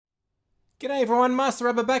G'day everyone, Master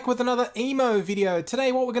Rubber back with another EMO video.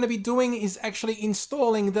 Today what we're going to be doing is actually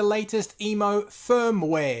installing the latest EMO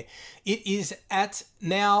firmware. It is at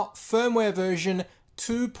now firmware version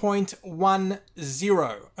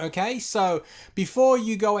 2.1.0. Okay, so before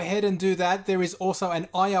you go ahead and do that, there is also an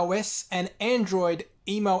iOS and Android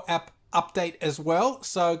EMO app update as well.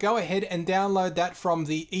 So go ahead and download that from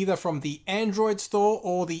either from the Android store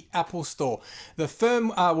or the Apple store. The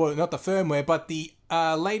well, not the firmware, but the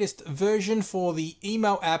latest version for the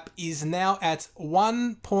EMO app is now at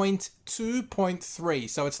 1.2.3.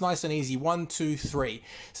 So it's nice and easy, 1.2.3.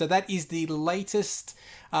 So that is the latest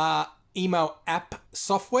EMO app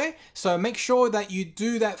software. So make sure that you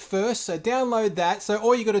do that first. So download that. So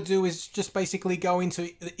all you got to do is just basically go into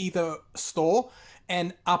either store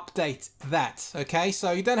and update that. Okay,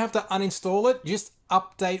 so you don't have to uninstall it, just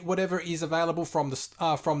update whatever is available from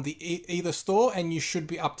the either store and you should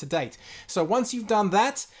be up to date. So once you've done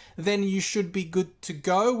that, then you should be good to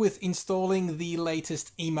go with installing the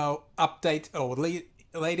latest EMO update or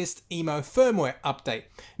latest EMO firmware update.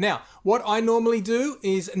 Now, what I normally do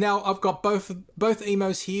is, now I've got both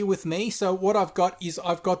EMOs here with me. So what I've got is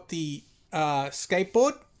I've got the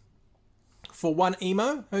skateboard for one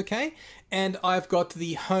EMO, okay, and I've got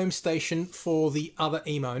the home station for the other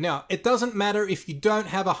EMO. Now, it doesn't matter if you don't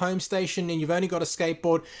have a home station and you've only got a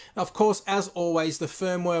skateboard. Of course, as always, the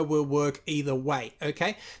firmware will work either way,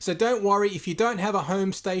 okay? So don't worry, if you don't have a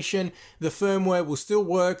home station, the firmware will still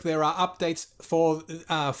work. There are updates for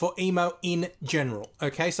EMO in general,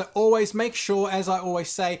 okay? So always make sure, as I always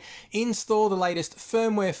say, install the latest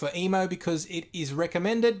firmware for EMO because it is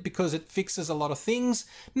recommended, because it fixes a lot of things,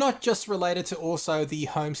 not just related to also the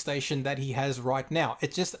home station that he has right now.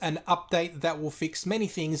 It's just an update that will fix many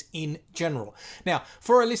things in general. Now,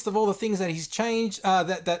 for a list of all the things that he's changed, all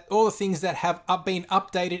the things that have been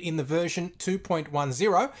updated in the version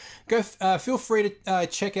 2.1.0, go feel free to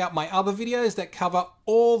check out my other videos that cover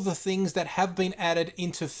all the things that have been added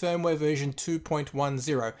into firmware version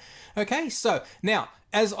 2.1.0. Okay, so now,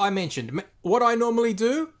 as I mentioned, what I normally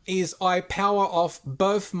do is I power off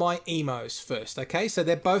both my EMOs first, okay? So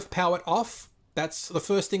they're both powered off. That's the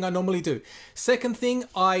first thing I normally do. Second thing,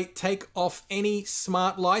 I take off any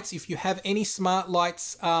smart lights. If you have any smart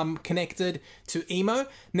lights connected to EMO,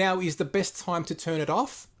 now is the best time to turn it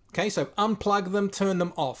off. Okay, so unplug them, turn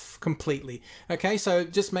them off completely. Okay, so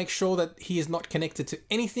just make sure that he is not connected to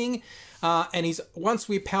anything. And once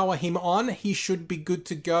we power him on, he should be good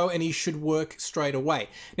to go and he should work straight away.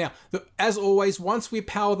 Now, as always, once we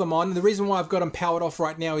power them on, the reason why I've got them powered off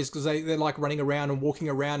right now is because they're like running around and walking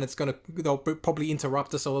around. They'll probably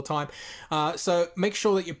interrupt us all the time. So make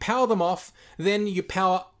sure that you power them off. Then you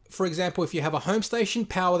power, for example, if you have a home station,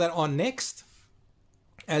 power that on next.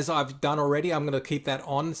 As I've done already, I'm going to keep that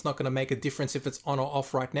on. It's not going to make a difference if it's on or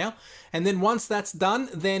off right now. And then once that's done,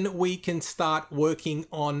 then we can start working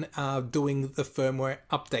on doing the firmware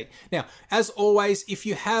update. Now, as always, if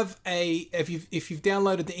you've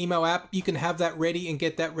downloaded the EMO app, you can have that ready and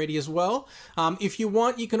get that ready as well. If you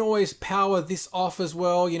want, you can always power this off as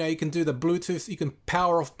well. You know, you can do the Bluetooth. You can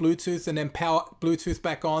power off Bluetooth and then power Bluetooth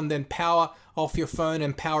back on, then power off your phone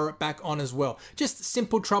and power it back on as well. Just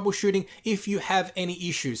simple troubleshooting if you have any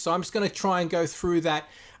issues. So I'm just going to try and go through that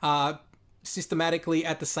systematically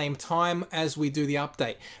at the same time as we do the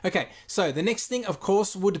update. Okay, so the next thing, of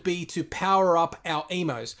course, would be to power up our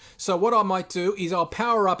EMOs. So what I might do is I'll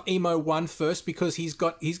power up EMO 1 first because he's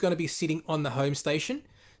going to be sitting on the home station.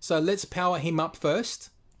 So let's power him up first.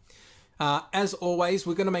 As always,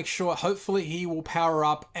 we're going to make sure, hopefully he will power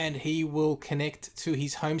up and he will connect to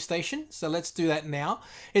his home station. So let's do that now.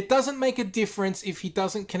 It doesn't make a difference if he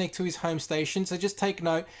doesn't connect to his home station. So just take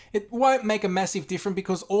note, it won't make a massive difference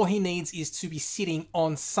because all he needs is to be sitting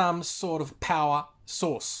on some sort of power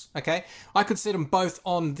source. Okay, I could set them both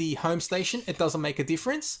on the home station. It doesn't make a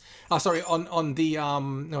difference. Sorry, on the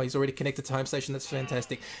no, he's already connected to home station. That's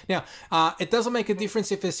fantastic. Now, it doesn't make a difference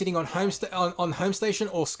if they're sitting on home station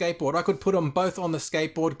or skateboard. I could put them both on the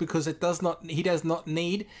skateboard because he does not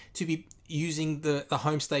need to be using the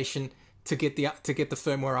home station to get the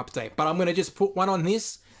firmware update. But I'm going to just put one on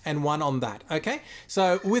this and one on that. Okay,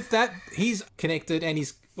 so with that, he's connected and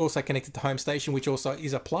he's also connected to home station, which also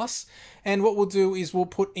is a plus. And what we'll do is we'll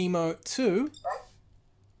put EMO 2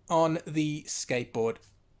 on the skateboard.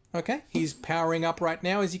 Okay, he's powering up right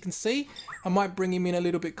now, as you can see. I might bring him in a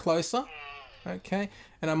little bit closer. Okay,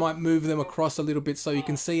 and I might move them across a little bit so you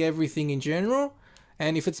can see everything in general.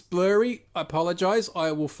 And if it's blurry, I apologize.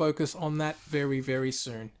 I will focus on that very, very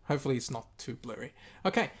soon. Hopefully it's not too blurry.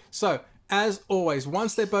 Okay, so as always,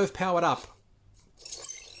 once they're both powered up,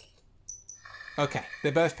 okay,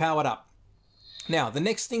 they're both powered up. Now, the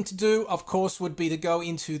next thing to do, of course, would be to go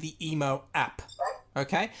into the EMO app.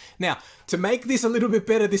 Okay, now to make this a little bit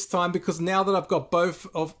better this time, because now that I've got both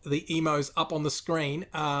of the emos up on the screen,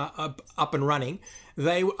 up and running,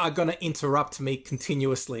 they are going to interrupt me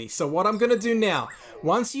continuously. So what I'm going to do now,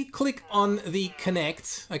 once you click on the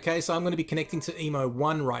connect, okay, so I'm going to be connecting to EMO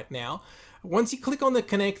 1 right now. Once you click on the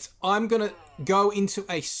connect, I'm going to go into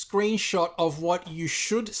a screenshot of what you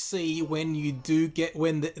should see when you do get,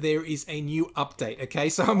 there is a new update. Okay,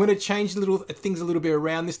 so I'm going to change little things a little bit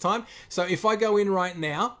around this time. So if I go in right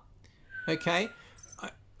now, okay,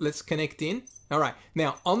 let's connect in. All right,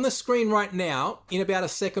 now on the screen right now, in about a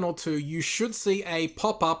second or two, you should see a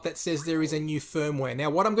pop-up that says there is a new firmware. Now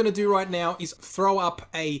what I'm going to do right now is throw up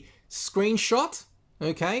a screenshot.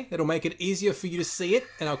 Okay, that'll make it easier for you to see it,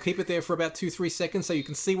 and I'll keep it there for about 2-3 seconds so you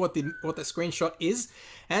can see what the screenshot is,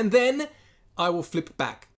 and then I will flip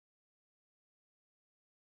back.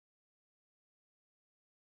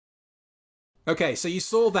 Okay, so you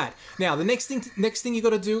saw that. Now the next thing you got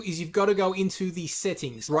to do is you've got to go into the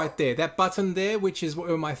settings right there. That button there, which is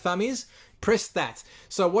where my thumb is. Press that.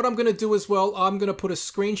 So what I'm going to do as well, I'm going to put a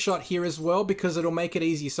screenshot here as well because it'll make it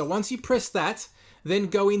easier. So once you press that, then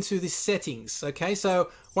go into the settings. Okay,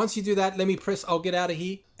 so once you do that, I'll get out of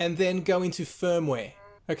here and then go into firmware.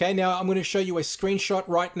 Okay, now I'm going to show you a screenshot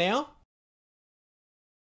right now.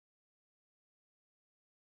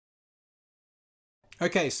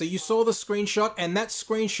 Okay, so you saw the screenshot, and that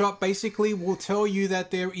screenshot basically will tell you that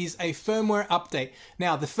there is a firmware update.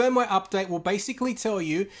 Now, the firmware update will basically tell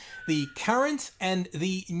you the current and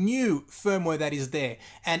the new firmware that is there.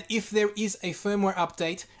 And if there is a firmware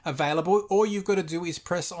update available, all you've got to do is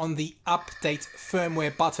press on the update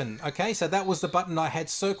firmware button. Okay, so that was the button I had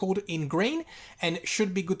circled in green, and it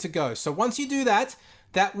should be good to go. So once you do that,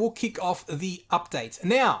 that will kick off the update.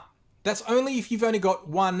 Now, that's only if you've only got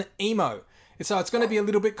one emo. So it's going to be a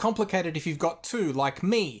little bit complicated if you've got two, like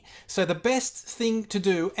me. So the best thing to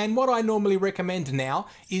do, and what I normally recommend now,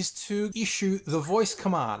 is to issue the voice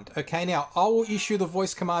command. Okay, now I will issue the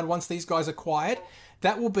voice command once these guys are quiet.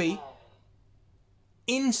 That will be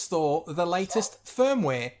install the latest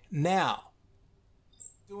firmware now.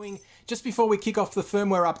 Just before we kick off the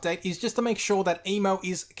firmware update is just to make sure that EMO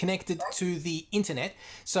is connected to the internet,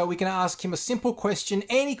 so we can ask him a simple question.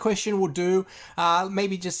 Any question will do.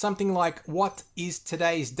 Maybe just something like, what is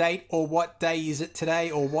today's date, or what day is it today,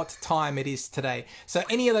 or what time it is today. So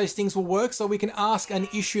any of those things will work. So we can ask and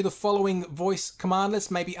issue the following voice command. Let's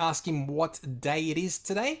maybe ask him what day it is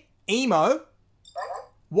today. EMO,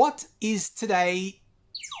 what is today?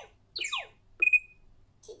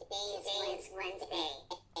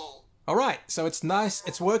 All right, so it's nice,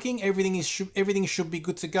 it's working, everything should be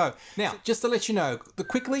good to go. Now, just to let you know, the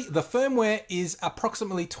firmware is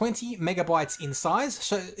approximately 20 megabytes in size,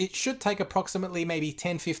 so it should take approximately maybe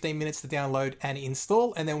 10-15 minutes to download and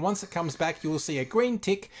install, and then once it comes back, you will see a green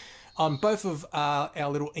tick on both of our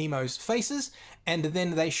little EMO's faces, and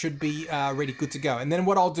then they should be ready, good to go. And then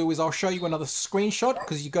what I'll do is I'll show you another screenshot,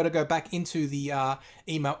 because you've got to go back into the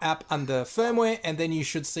EMO app under firmware, and then you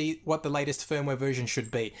should see what the latest firmware version should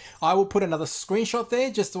be. I will put another screenshot there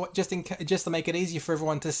just to make it easier for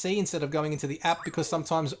everyone to see instead of going into the app, because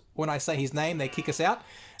sometimes when I say his name, they kick us out.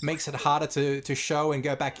 It makes it harder to show and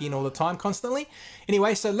go back in all the time constantly.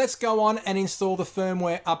 Anyway, so let's go on and install the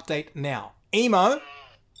firmware update now. EMO,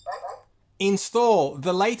 install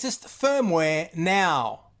the latest firmware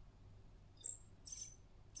now.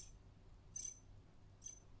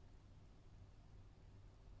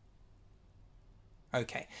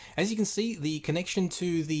 Okay, as you can see, the connection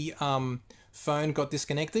to the phone got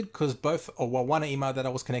disconnected because one emo that I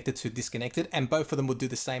was connected to disconnected, and both of them will do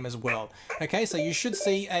the same as well. Okay, so you should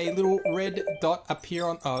see a little red dot appear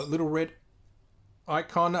on little red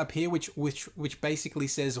icon up here, which basically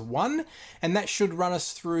says 1, and that should run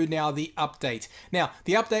us through now the update. Now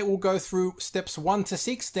the update will go through steps 1 to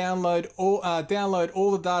 6, download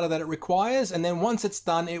all the data that it requires, and then once it's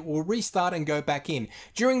done, it will restart and go back in.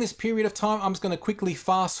 During this period of time, I'm just going to quickly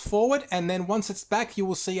fast forward, and then once it's back, you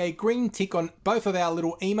will see a green tick on both of our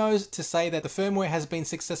little emos to say that the firmware has been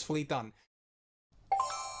successfully done.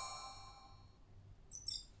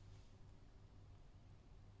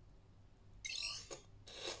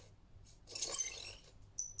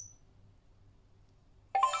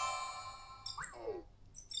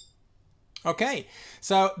 Okay,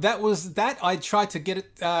 so that was that. I tried to get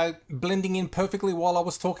it blending in perfectly while I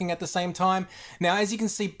was talking at the same time. Now, as you can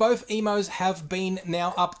see, both emos have been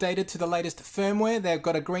now updated to the latest firmware. They've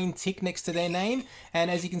got a green tick next to their name. And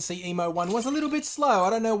as you can see, Emo 1 was a little bit slow. I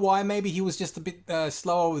don't know why. Maybe he was just a bit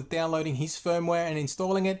slower with downloading his firmware and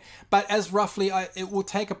installing it. But as roughly, it will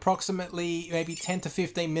take approximately maybe 10 to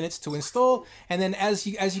 15 minutes to install. And then as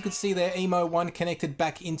you can see there, Emo 1 connected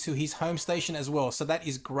back into his home station as well. So that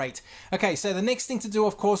is great. Okay, so the next thing to do,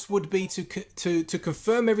 of course, would be to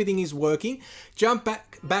confirm everything is working. Jump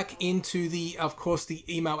back into the, of course, the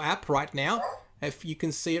Emo app right now. If you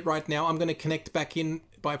can see it right now, I'm going to connect back in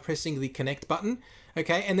by pressing the connect button.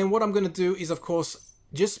 Okay, and then what I'm going to do is, of course,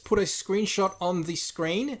 just put a screenshot on the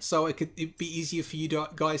screen so it'd be easier for you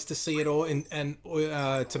guys to see it all and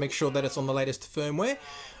to make sure that it's on the latest firmware.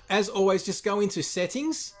 As always, just go into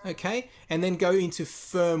settings, okay, and then go into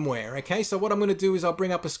firmware, okay? So what I'm going to do is I'll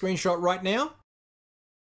bring up a screenshot right now.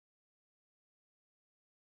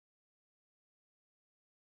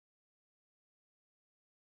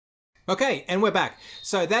 Okay, and we're back.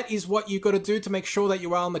 So that is what you've got to do to make sure that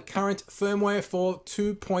you are on the current firmware for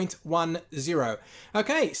 2.10.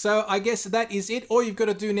 Okay, so I guess that is it. All you've got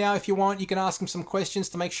to do now, if you want, you can ask him some questions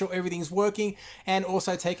to make sure everything's working, and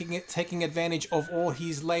also taking advantage of all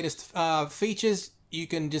his latest features. You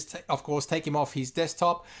can just, of course, take him off his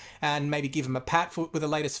desktop and maybe give him a pat with the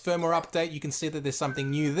latest firmware update. You can see that there's something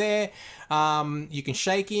new there. You can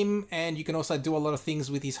shake him, and you can also do a lot of things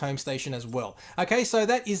with his home station as well. Okay, so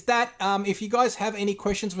that is that. If you guys have any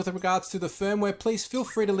questions with regards to the firmware, please feel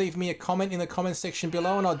free to leave me a comment in the comment section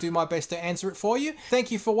below, and I'll do my best to answer it for you. Thank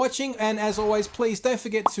you for watching, and as always, please don't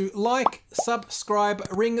forget to like, subscribe,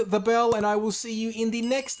 ring the bell, and I will see you in the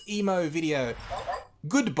next emo video.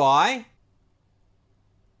 Goodbye.